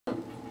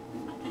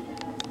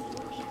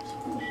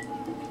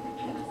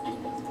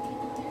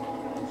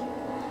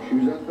She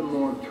was at the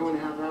morgue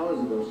 2.5 hours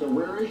ago, so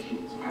where is she?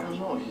 I don't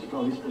know. She's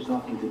probably still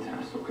talking to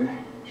Tess, okay?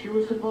 She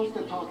was supposed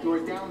to talk to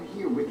her down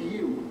here with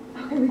you.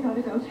 Okay, we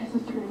gotta go. Tess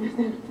is turning us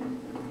in.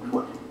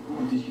 What?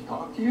 Did she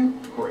talk to you?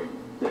 Great.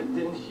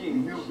 Didn't she?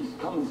 She's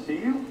come and see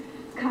you?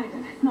 Kind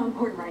of. It's not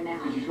important right now.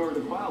 Because you showed her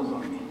the files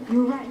on me.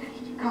 You were right.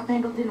 Cop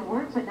angle didn't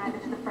work, but neither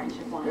did the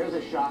friendship one. There's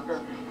a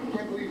shocker. I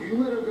can't believe you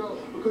let her go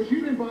because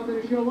you didn't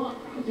bother to show up.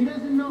 He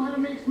doesn't know how to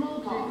make small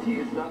talk.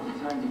 JT, it's not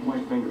the time to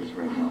point fingers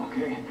right now,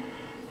 okay?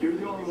 You're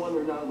the only one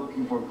they're not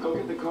looking for. Go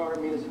get the car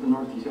and meet us at the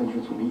northeast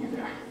entrance. We'll meet you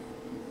there.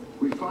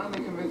 We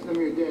finally convinced them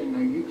you're dead. Now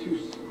you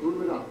two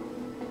screw it up.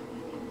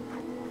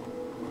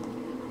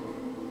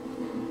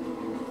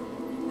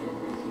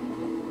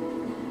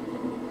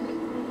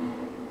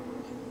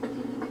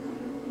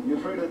 You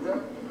afraid of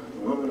death?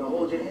 You want me to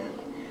hold your hand?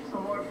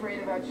 I'm more afraid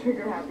of how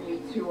trigger-happy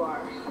you two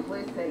are.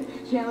 Listen,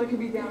 Chandler could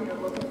be down here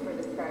looking for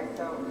this guy,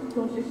 so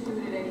don't just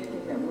shoot at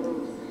anything that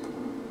moves.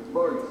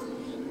 Boris,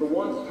 for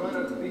once, try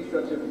not to be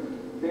such a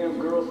damn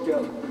Girl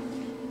Scout.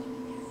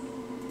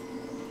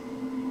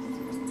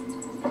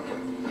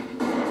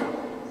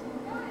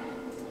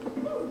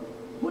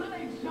 What did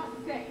I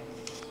just say?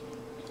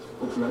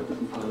 That's right,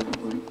 didn't file a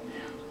complaint.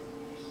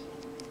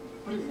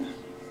 What is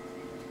that?